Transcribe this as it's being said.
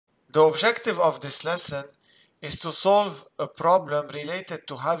The objective of this lesson is to solve a problem related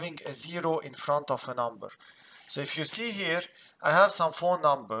to having a 0 in front of a number. So if you see here, I have some phone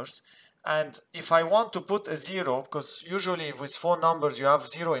numbers, and if I want to put a 0, because usually with phone numbers you have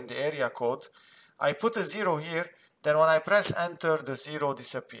 0 in the area code, I put a 0 here, then when I press enter, the 0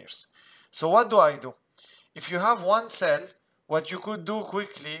 disappears. So what do I do? If you have one cell, what you could do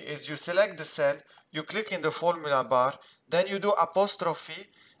quickly is you select the cell, you click in the formula bar, then you do apostrophe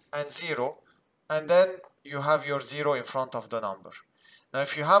and 0, and then you have your 0 in front of the number. Now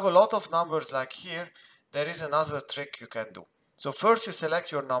if you have a lot of numbers like here, there is another trick you can do. So first you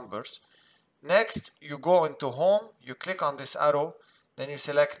select your numbers, next you go into home, you click on this arrow, then you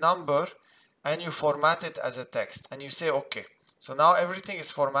select number, and you format it as a text, and you say OK. So now everything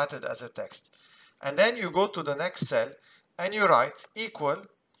is formatted as a text. And then you go to the next cell, and you write equal,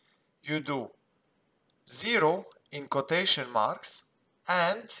 you do 0 in quotation marks,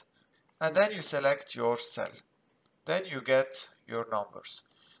 and then you select your cell. Then you get your numbers.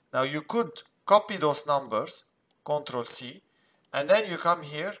 Now you could copy those numbers, Ctrl C, and then you come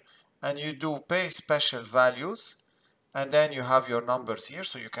here and you do pay special values, and then you have your numbers here,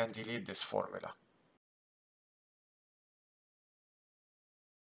 so you can delete this formula.